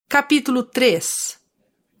Capítulo 3.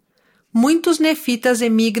 Muitos nefitas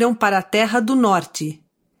emigram para a terra do norte.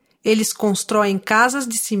 Eles constroem casas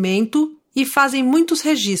de cimento e fazem muitos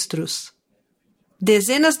registros.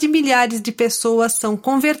 Dezenas de milhares de pessoas são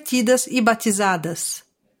convertidas e batizadas.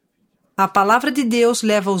 A palavra de Deus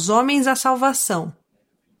leva os homens à salvação.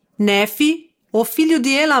 Nefe, o filho de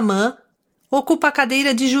Elamã, ocupa a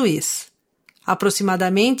cadeira de juiz.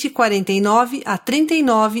 Aproximadamente 49 a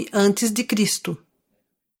 39 a.C.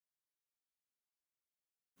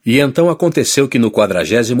 E então aconteceu que no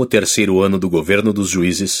 43º ano do governo dos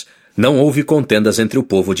juízes, não houve contendas entre o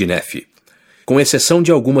povo de Nefe, com exceção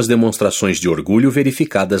de algumas demonstrações de orgulho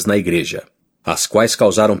verificadas na igreja, as quais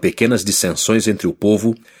causaram pequenas dissensões entre o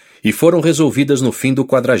povo e foram resolvidas no fim do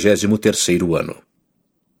 43º ano.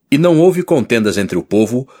 E não houve contendas entre o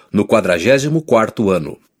povo no 44º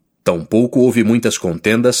ano, tampouco houve muitas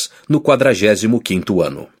contendas no 45º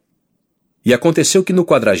ano. E aconteceu que no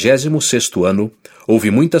 46º ano houve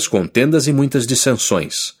muitas contendas e muitas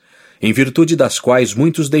dissensões, em virtude das quais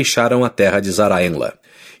muitos deixaram a terra de Zaraenla,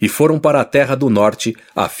 e foram para a terra do norte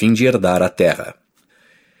a fim de herdar a terra.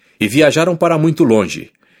 E viajaram para muito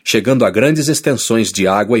longe, chegando a grandes extensões de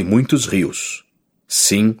água e muitos rios.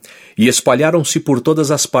 Sim, e espalharam-se por todas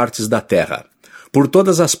as partes da terra, por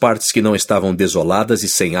todas as partes que não estavam desoladas e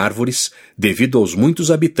sem árvores, devido aos muitos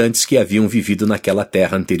habitantes que haviam vivido naquela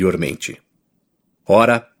terra anteriormente.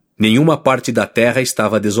 Ora, nenhuma parte da terra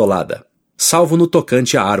estava desolada, salvo no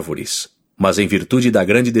tocante a árvores, mas em virtude da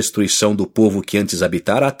grande destruição do povo que antes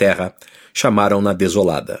habitara a terra, chamaram-na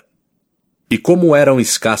desolada. E como eram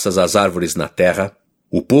escassas as árvores na terra,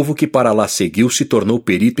 o povo que para lá seguiu se tornou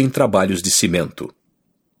perito em trabalhos de cimento.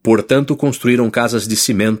 Portanto, construíram casas de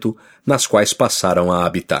cimento, nas quais passaram a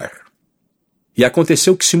habitar. E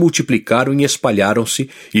aconteceu que se multiplicaram e espalharam-se,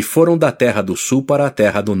 e foram da terra do sul para a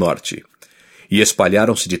terra do norte. E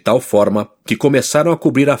espalharam-se de tal forma que começaram a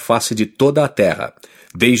cobrir a face de toda a terra,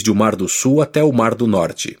 desde o mar do sul até o mar do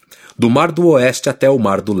norte, do mar do oeste até o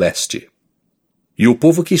mar do leste. E o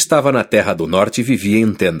povo que estava na terra do norte vivia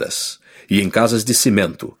em tendas, e em casas de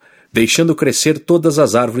cimento, deixando crescer todas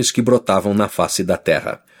as árvores que brotavam na face da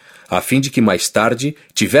terra, a fim de que mais tarde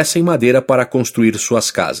tivessem madeira para construir suas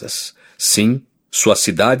casas, sim, suas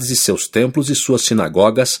cidades e seus templos e suas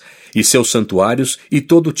sinagogas, e seus santuários e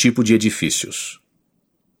todo tipo de edifícios.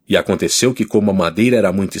 E aconteceu que, como a madeira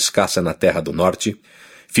era muito escassa na terra do norte,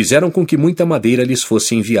 fizeram com que muita madeira lhes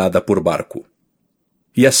fosse enviada por barco.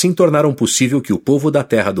 E assim tornaram possível que o povo da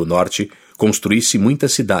terra do norte construísse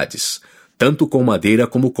muitas cidades, tanto com madeira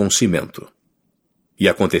como com cimento. E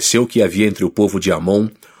aconteceu que havia entre o povo de Amon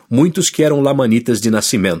muitos que eram lamanitas de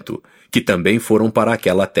nascimento, que também foram para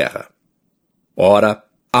aquela terra. Ora,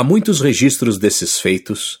 há muitos registros desses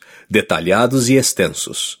feitos, detalhados e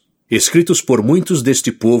extensos, escritos por muitos deste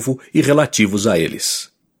povo e relativos a eles.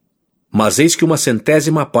 Mas eis que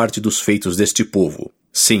 1/100ª parte dos feitos deste povo,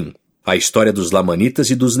 sim, a história dos lamanitas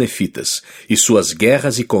e dos nefitas, e suas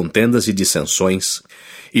guerras e contendas e dissensões,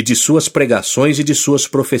 e de suas pregações e de suas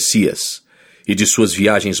profecias, e de suas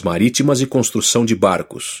viagens marítimas e construção de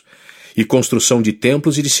barcos, e construção de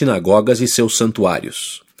templos e de sinagogas e seus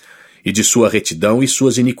santuários, e de sua retidão e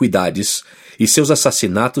suas iniquidades, e seus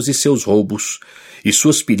assassinatos e seus roubos, e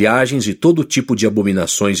suas pilhagens e todo tipo de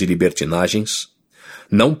abominações e libertinagens,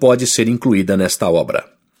 não pode ser incluída nesta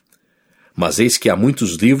obra. Mas eis que há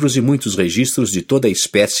muitos livros e muitos registros de toda a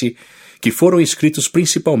espécie que foram escritos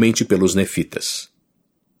principalmente pelos nefitas.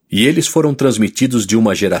 E eles foram transmitidos de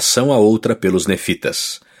uma geração a outra pelos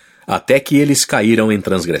nefitas, até que eles caíram em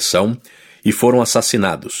transgressão e foram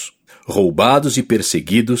assassinados, roubados e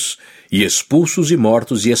perseguidos, e expulsos e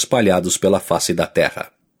mortos e espalhados pela face da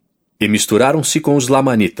terra. E misturaram-se com os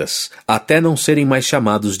lamanitas, até não serem mais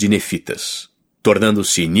chamados de nefitas,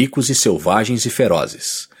 tornando-se iníquos e selvagens e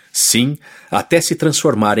ferozes, sim, até se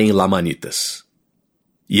transformarem em lamanitas.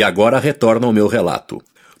 E agora retorna ao meu relato.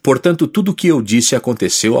 Portanto, tudo o que eu disse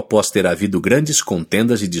aconteceu após ter havido grandes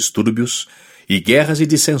contendas e distúrbios, e guerras e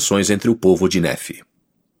dissensões entre o povo de Nefe.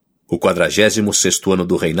 O 46º ano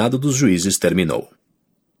do reinado dos juízes terminou.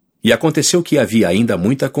 E aconteceu que havia ainda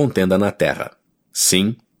muita contenda na terra.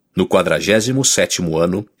 Sim, no 47º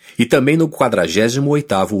ano, e também no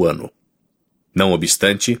 48º ano. Não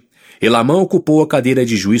obstante, Elamã ocupou a cadeira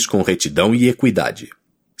de juiz com retidão e equidade.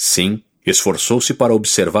 Sim, esforçou-se para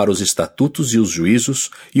observar os estatutos e os juízos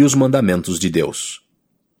e os mandamentos de Deus.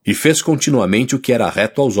 E fez continuamente o que era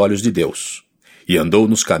reto aos olhos de Deus, e andou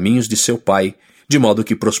nos caminhos de seu pai, de modo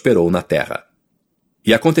que prosperou na terra.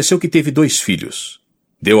 E aconteceu que teve 2 filhos.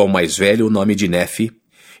 Deu ao mais velho o nome de Nefe,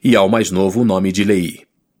 e ao mais novo o nome de Leí,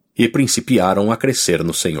 e principiaram a crescer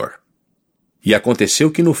no Senhor. E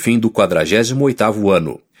aconteceu que no fim do 48º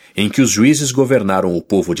ano, em que os juízes governaram o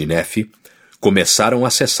povo de Nefe, começaram a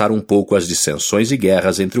cessar um pouco as dissensões e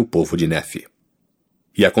guerras entre o povo de Nefe.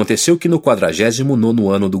 E aconteceu que no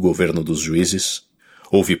 49º ano do governo dos juízes,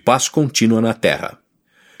 houve paz contínua na terra,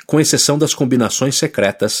 com exceção das combinações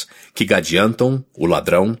secretas que Gadianton, o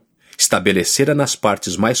ladrão, estabelecera nas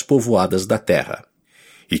partes mais povoadas da terra,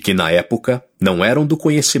 e que na época não eram do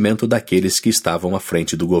conhecimento daqueles que estavam à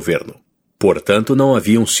frente do governo. Portanto, não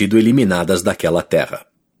haviam sido eliminadas daquela terra.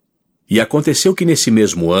 E aconteceu que nesse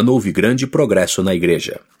mesmo ano houve grande progresso na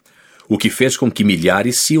igreja, o que fez com que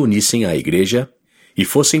milhares se unissem à igreja e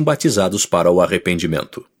fossem batizados para o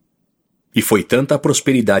arrependimento. E foi tanta a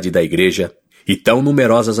prosperidade da igreja, e tão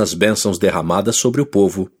numerosas as bênçãos derramadas sobre o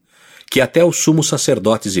povo, que até os sumos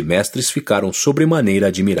sacerdotes e mestres ficaram sobremaneira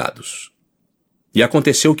admirados. E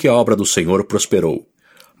aconteceu que a obra do Senhor prosperou,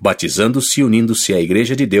 batizando-se e unindo-se à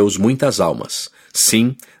igreja de Deus muitas almas,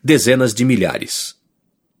 sim, dezenas de milhares.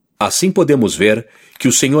 Assim podemos ver que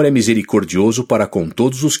o Senhor é misericordioso para com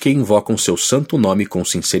todos os que invocam seu santo nome com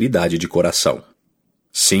sinceridade de coração.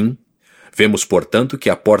 Sim, vemos, portanto, que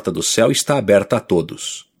a porta do céu está aberta a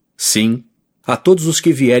todos. Sim, a todos os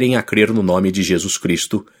que vierem a crer no nome de Jesus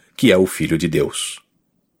Cristo, que é o Filho de Deus.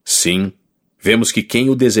 Sim, vemos que quem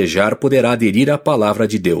o desejar poderá aderir à palavra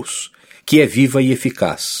de Deus, que é viva e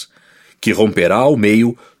eficaz, que romperá ao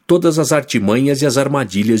meio todas as artimanhas e as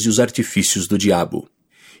armadilhas e os artifícios do diabo,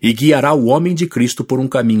 e guiará o homem de Cristo por um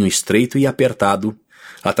caminho estreito e apertado,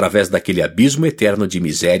 através daquele abismo eterno de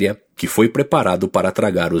miséria que foi preparado para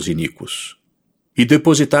tragar os iníquos. E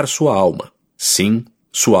depositar sua alma, sim,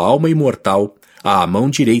 sua alma imortal, à mão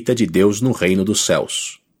direita de Deus no reino dos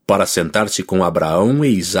céus, para sentar-se com Abraão e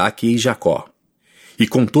Isaque e Jacó, e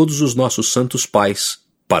com todos os nossos santos pais,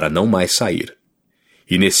 para não mais sair.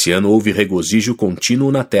 E nesse ano houve regozijo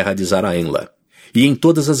contínuo na terra de Zaraenla, e em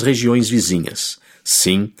todas as regiões vizinhas,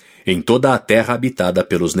 sim, em toda a terra habitada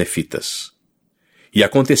pelos nefitas. E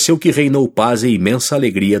aconteceu que reinou paz e imensa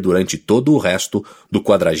alegria durante todo o resto do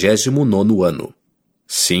 49º ano.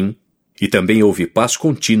 Sim, e também houve paz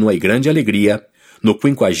contínua e grande alegria no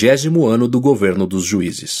 50º ano do governo dos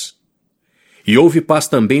juízes. E houve paz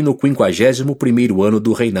também no 51º ano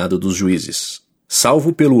do reinado dos juízes,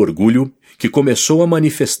 salvo pelo orgulho que começou a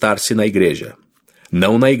manifestar-se na igreja,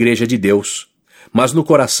 não na igreja de Deus, mas no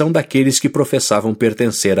coração daqueles que professavam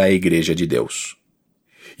pertencer à igreja de Deus.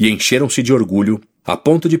 E encheram-se de orgulho, a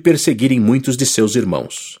ponto de perseguirem muitos de seus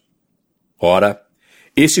irmãos. Ora,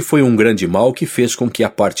 esse foi um grande mal que fez com que a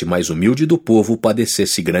parte mais humilde do povo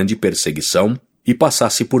padecesse grande perseguição e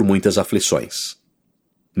passasse por muitas aflições.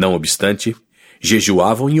 Não obstante,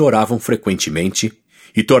 jejuavam e oravam frequentemente,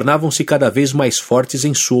 e tornavam-se cada vez mais fortes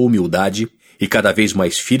em sua humildade e cada vez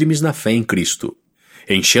mais firmes na fé em Cristo,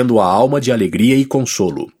 enchendo a alma de alegria e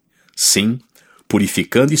consolo, sim,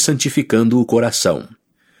 purificando e santificando o coração.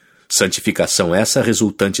 Santificação essa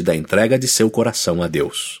resultante da entrega de seu coração a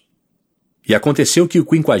Deus. E aconteceu que o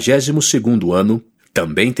 52º ano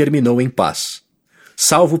também terminou em paz,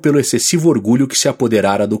 salvo pelo excessivo orgulho que se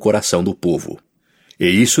apoderara do coração do povo, e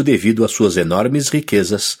isso devido às suas enormes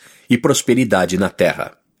riquezas e prosperidade na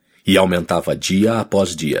terra, e aumentava dia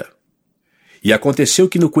após dia. E aconteceu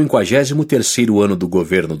que no 53º ano do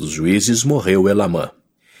governo dos juízes morreu Elamã,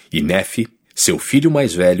 e Nefe, seu filho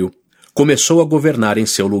mais velho, começou a governar em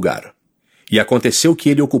seu lugar. E aconteceu que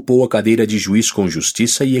ele ocupou a cadeira de juiz com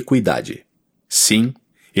justiça e equidade. Sim,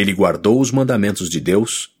 ele guardou os mandamentos de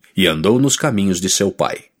Deus e andou nos caminhos de seu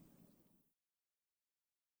pai.